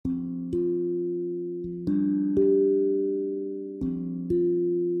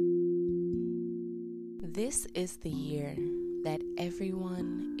This is the year that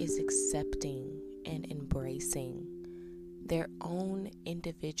everyone is accepting and embracing their own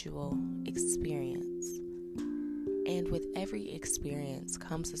individual experience. And with every experience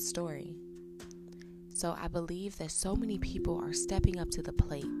comes a story. So I believe that so many people are stepping up to the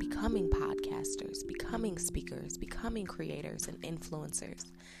plate, becoming podcasters, becoming speakers, becoming creators and influencers,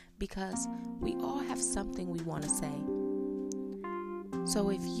 because we all have something we want to say.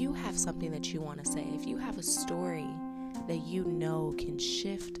 So if you have something that you want to say, if you have a story that you know can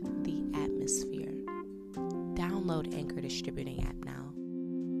shift the atmosphere, download Anchor Distributing app now.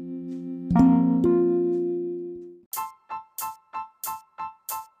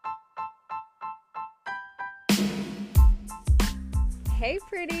 Hey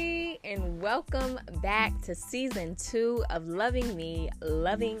pretty, and welcome back to season 2 of Loving Me,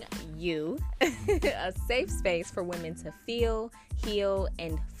 Loving You, a safe space for women to feel, heal,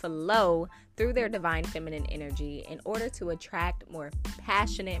 and flow through their divine feminine energy in order to attract more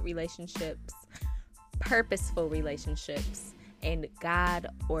passionate relationships, purposeful relationships, and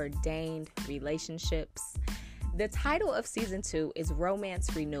God-ordained relationships. The title of season 2 is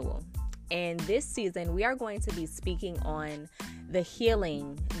Romance Renewal. And this season, we are going to be speaking on the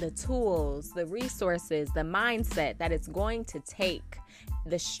healing, the tools, the resources, the mindset that it's going to take,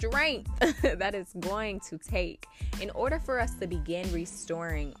 the strength that it's going to take in order for us to begin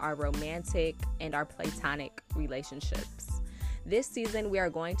restoring our romantic and our platonic relationships. This season, we are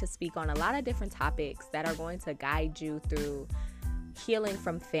going to speak on a lot of different topics that are going to guide you through healing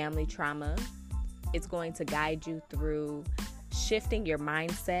from family trauma. It's going to guide you through shifting your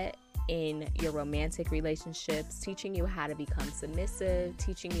mindset in your romantic relationships, teaching you how to become submissive,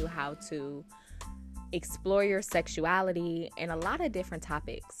 teaching you how to explore your sexuality, and a lot of different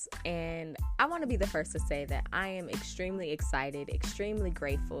topics. And I want to be the first to say that I am extremely excited, extremely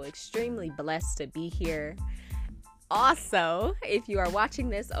grateful, extremely blessed to be here. Also, if you are watching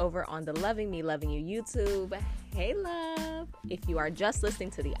this over on the Loving Me, Loving You YouTube, hey love. If you are just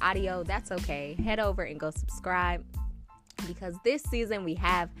listening to the audio, that's okay. Head over and go subscribe, because this season we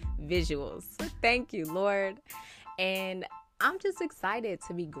have visuals. Thank you, Lord. And I'm just excited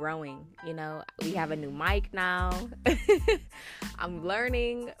to be growing. You know, we have a new mic now. I'm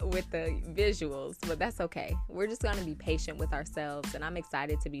learning with the visuals, but that's okay. We're just going to be patient with ourselves, and I'm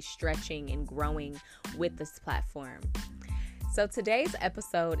excited to be stretching and growing with this platform. So today's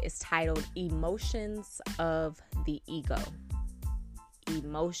episode is titled Emotions of the Ego.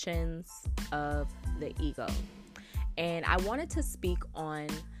 Emotions of the Ego. And I wanted to speak on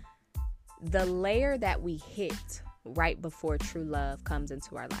the layer that we hit right before true love comes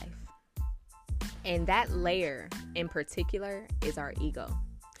into our life. And that layer in particular is our ego.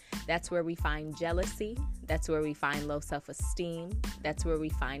 That's where we find jealousy. That's where we find low self-esteem. That's where we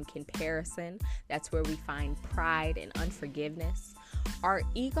find comparison. That's where we find pride and unforgiveness. Our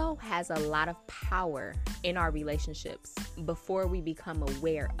ego has a lot of power in our relationships before we become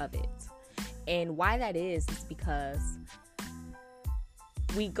aware of it. And why that is because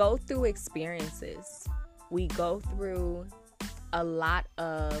we go through experiences. We go through a lot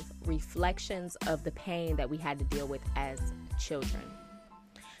of reflections of the pain that we had to deal with as children.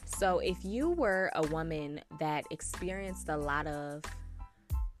 So if you were a woman that experienced a lot of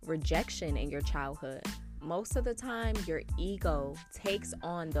rejection in your childhood, most of the time your ego takes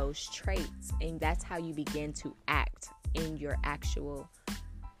on those traits, and that's how you begin to act in your actual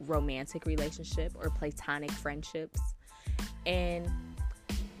romantic relationship or platonic friendships. And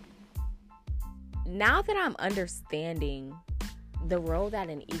now that I'm understanding the role that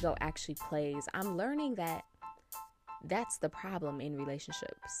an ego actually plays, I'm learning that that's the problem in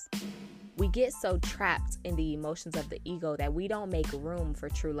relationships. We get so trapped in the emotions of the ego that we don't make room for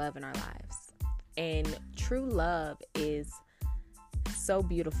true love in our lives. And true love is so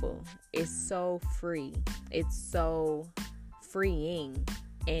beautiful. It's so free. It's so freeing.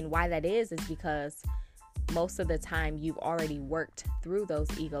 And why that is because most of the time you've already worked through those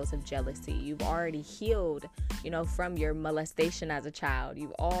egos of jealousy. You've already healed, from your molestation as a child.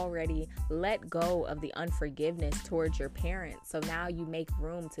 You've already let go of the unforgiveness towards your parents. So now you make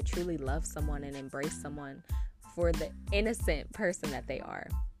room to truly love someone and embrace someone for the innocent person that they are.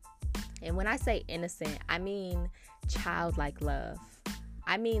 And when I say innocent, I mean childlike love.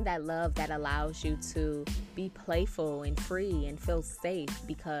 I mean that love that allows you to be playful and free and feel safe,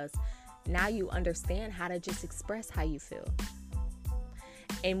 because now you understand how to just express how you feel.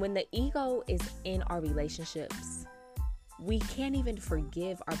 And when the ego is in our relationships, we can't even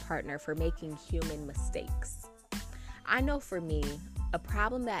forgive our partner for making human mistakes. I know for me, a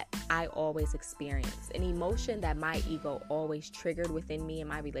problem that I always experienced, an emotion that my ego always triggered within me in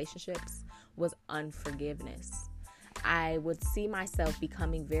my relationships, was unforgiveness. I would see myself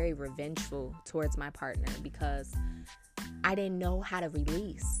becoming very revengeful towards my partner because I didn't know how to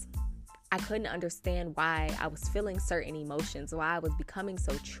release. I couldn't understand why I was feeling certain emotions, why I was becoming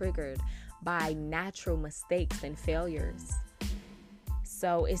so triggered by natural mistakes and failures.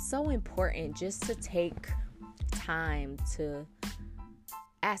 So it's so important just to take time to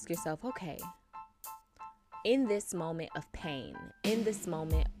ask yourself, okay, in this moment of pain, in this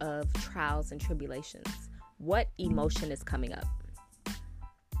moment of trials and tribulations, what emotion is coming up?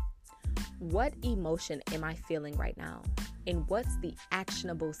 What emotion am I feeling right now? And what's the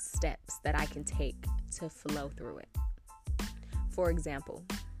actionable steps that I can take to flow through it? For example,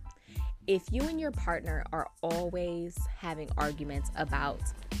 if you and your partner are always having arguments about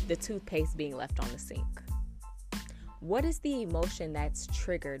the toothpaste being left on the sink, what is the emotion that's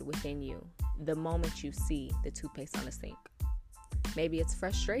triggered within you the moment you see the toothpaste on the sink? Maybe it's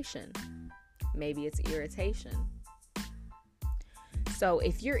frustration. Maybe it's irritation. So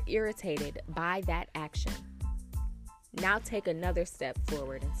if you're irritated by that action, now take another step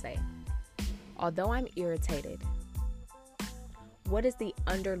forward and say, although I'm irritated, what is the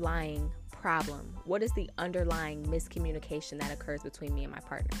underlying problem? What is the underlying miscommunication that occurs between me and my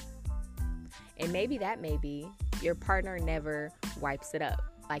partner? And maybe that may be your partner never wipes it up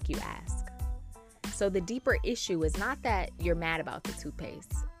like you ask. So the deeper issue is not that you're mad about the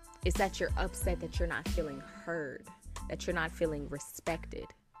toothpaste. It's that you're upset that you're not feeling heard, that you're not feeling respected.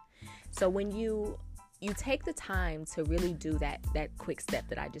 So when you take the time to really do that quick step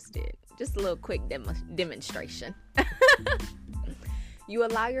that I just did, just a little quick demonstration. You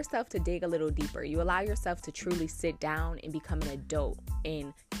allow yourself to dig a little deeper. You allow yourself to truly sit down and become an adult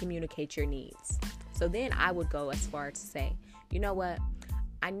and communicate your needs. So then I would go as far as to say, you know what?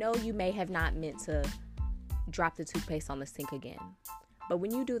 I know you may have not meant to drop the toothpaste on the sink again. But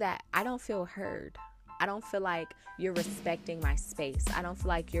when you do that, I don't feel heard. I don't feel like you're respecting my space. I don't feel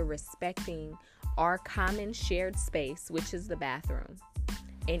like you're respecting our common shared space, which is the bathroom.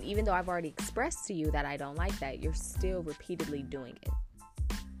 And even though I've already expressed to you that I don't like that, you're still repeatedly doing it.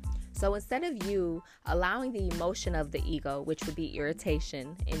 So instead of you allowing the emotion of the ego, which would be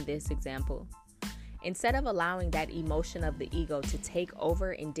irritation in this example, instead of allowing that emotion of the ego to take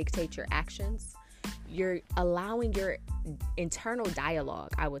over and dictate your actions, you're allowing your internal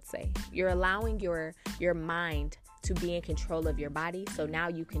dialogue, I would say. You're allowing your mind to be in control of your body, so now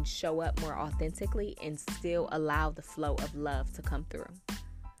you can show up more authentically and still allow the flow of love to come through.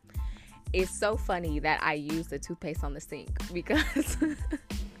 It's so funny that I use the toothpaste on the sink because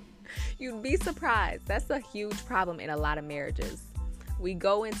you'd be surprised. That's a huge problem in a lot of marriages. We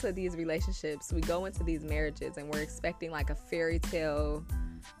go into these relationships, we go into these marriages, and we're expecting like a fairy tale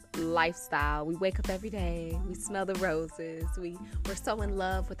lifestyle. We wake up every day, we smell the roses, we're so in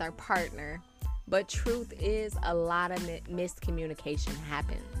love with our partner. But truth is, a lot of miscommunication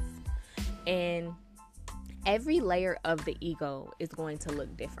happens. And every layer of the ego is going to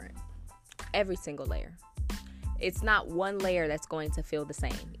look different. Every single layer. It's not one layer that's going to feel the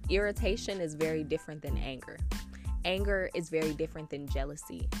same. Irritation is very different than anger. Anger is very different than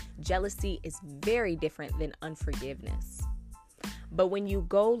jealousy. Jealousy is very different than unforgiveness. But when you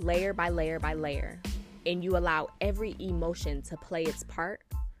go layer by layer by layer, and you allow every emotion to play its part,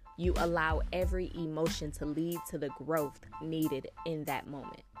 you allow every emotion to lead to the growth needed in that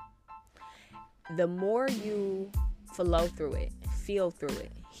moment. The more you flow through it, feel through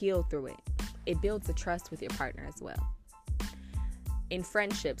it, heal through it, it builds a trust with your partner as well. In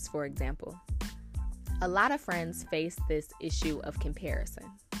friendships, for example, a lot of friends face this issue of comparison.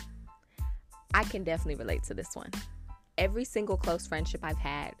 I can definitely relate to this one. Every single close friendship I've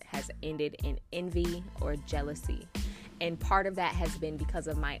had has ended in envy or jealousy. And part of that has been because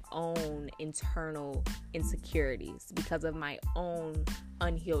of my own internal insecurities, because of my own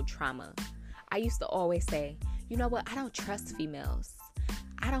unhealed trauma. I used to always say, you know what, I don't trust females.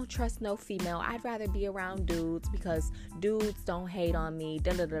 I don't trust no female. I'd rather be around dudes because dudes don't hate on me,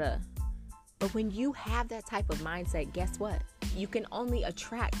 da da da da. But when you have that type of mindset, guess what? You can only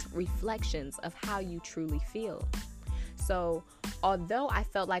attract reflections of how you truly feel. So although I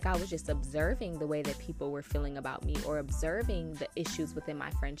felt like I was just observing the way that people were feeling about me or observing the issues within my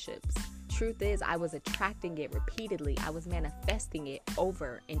friendships, truth is I was attracting it repeatedly. I was manifesting it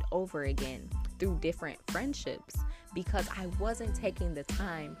over and over again through different friendships because I wasn't taking the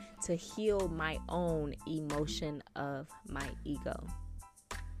time to heal my own emotion of my ego.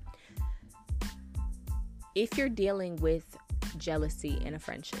 If you're dealing with jealousy in a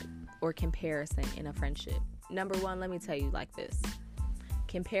friendship or comparison in a friendship, number one, let me tell you like this.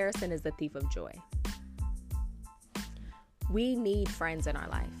 Comparison is the thief of joy. We need friends in our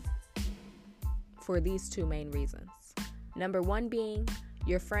life. for these two main reasons. Number one being,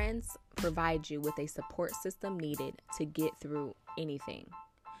 your friends provide you with a support system needed to get through anything.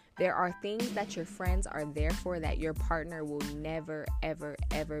 There are things that your friends are there for that your partner will never, ever,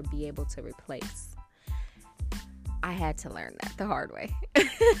 ever be able to replace. I had to learn that the hard way.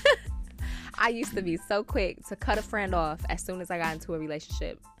 I used to be so quick to cut a friend off as soon as I got into a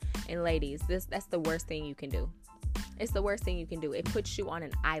relationship. And ladies, that's the worst thing you can do. It's the worst thing you can do. It puts you on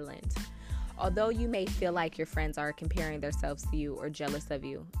an island. Although you may feel like your friends are comparing themselves to you or jealous of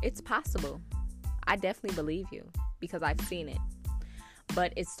you, it's possible. I definitely believe you because I've seen it.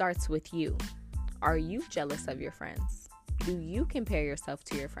 But it starts with you. Are you jealous of your friends? Do you compare yourself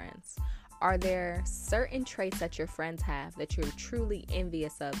to your friends? Are there certain traits that your friends have that you're truly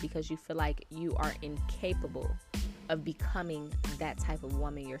envious of because you feel like you are incapable of becoming that type of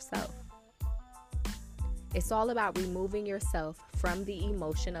woman yourself? It's all about removing yourself from the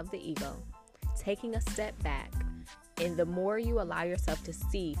emotion of the ego, taking a step back, and the more you allow yourself to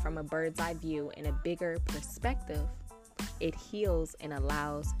see from a bird's eye view in a bigger perspective, it heals and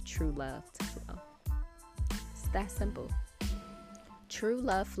allows true love to flow. It's that simple. True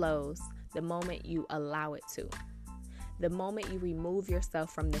love flows the moment you allow it to. The moment you remove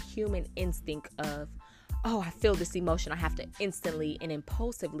yourself from the human instinct of, oh, I feel this emotion, I have to instantly and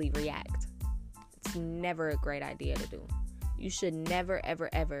impulsively react. It's never a great idea to do. You should never, ever,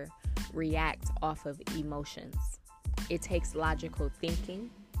 ever react off of emotions. It takes logical thinking.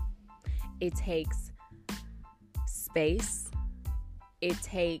 It takes space. It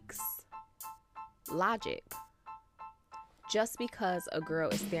takes logic. Just because a girl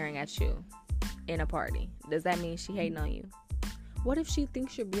is staring at you in a party, does that mean she hating on you? What if she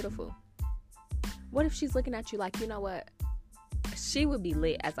thinks you're beautiful? What if she's looking at you like, you know what? She would be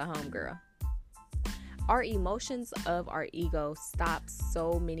lit as a homegirl. Our emotions of our ego stop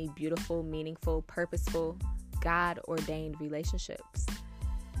so many beautiful, meaningful, purposeful, God-ordained relationships.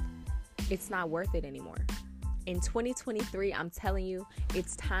 It's not worth it anymore. In 2023, I'm telling you,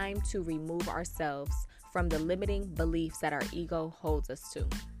 it's time to remove ourselves from the limiting beliefs that our ego holds us to.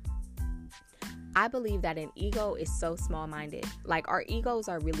 I believe that an ego is so small-minded. Like, our egos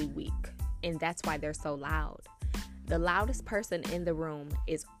are really weak, and that's why they're so loud. The loudest person in the room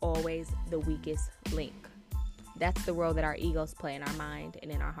is always the weakest link. That's the role that our egos play in our mind and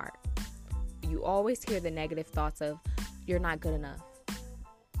in our heart. You always hear the negative thoughts of, you're not good enough.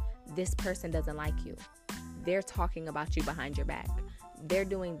 This person doesn't like you. They're talking about you behind your back. They're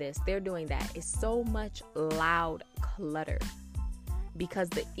doing this, they're doing that. It's so much loud clutter because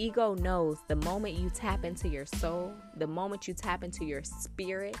the ego knows the moment you tap into your soul, the moment you tap into your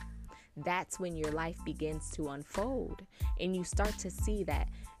spirit, that's when your life begins to unfold. And you start to see that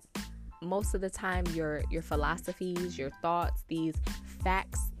most of the time your philosophies, your thoughts, these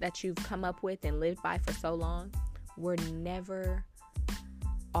facts that you've come up with and lived by for so long were never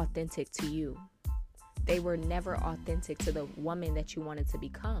authentic to you. They were never authentic to the woman that you wanted to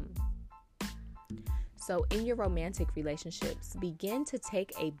become. So in your romantic relationships, begin to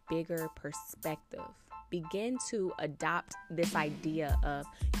take a bigger perspective. Begin to adopt this idea of,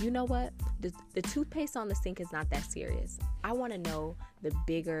 you know what? The toothpaste on the sink is not that serious. I want to know the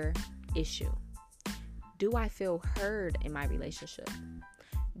bigger issue. Do I feel heard in my relationship?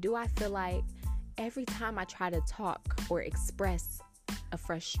 Do I feel like every time I try to talk or express a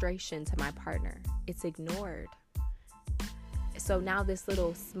frustration to my partner, it's ignored? So now this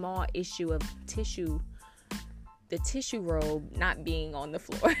little small issue of tissue, the tissue roll not being on the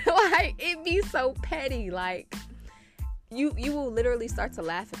floor, like, it be so petty. Like, you will literally start to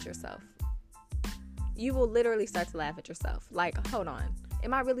laugh at yourself. You will literally start to laugh at yourself. Like, hold on.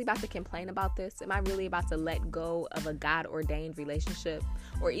 Am I really about to complain about this? Am I really about to let go of a God-ordained relationship?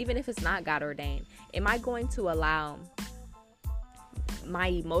 Or even if it's not God-ordained, am I going to allow my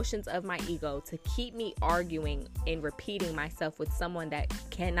emotions of my ego to keep me arguing and repeating myself with someone that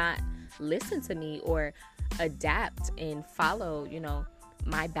cannot listen to me or adapt and follow,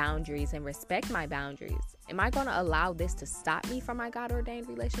 my boundaries and respect my boundaries? Am I going to allow this to stop me from my God-ordained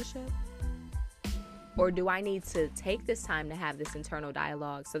relationship? Or do I need to take this time to have this internal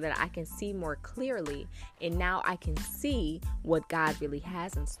dialogue so that I can see more clearly, and now I can see what God really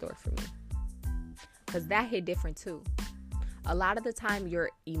has in store for me? Because that hit different too. A lot of the time, your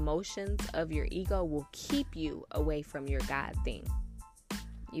emotions of your ego will keep you away from your God thing.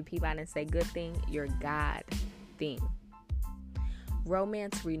 You people, I didn't say good thing, your God thing.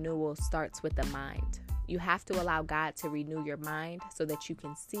 Romance renewal starts with the mind. You have to allow God to renew your mind so that you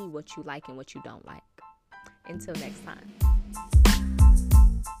can see what you like and what you don't like. Until next time.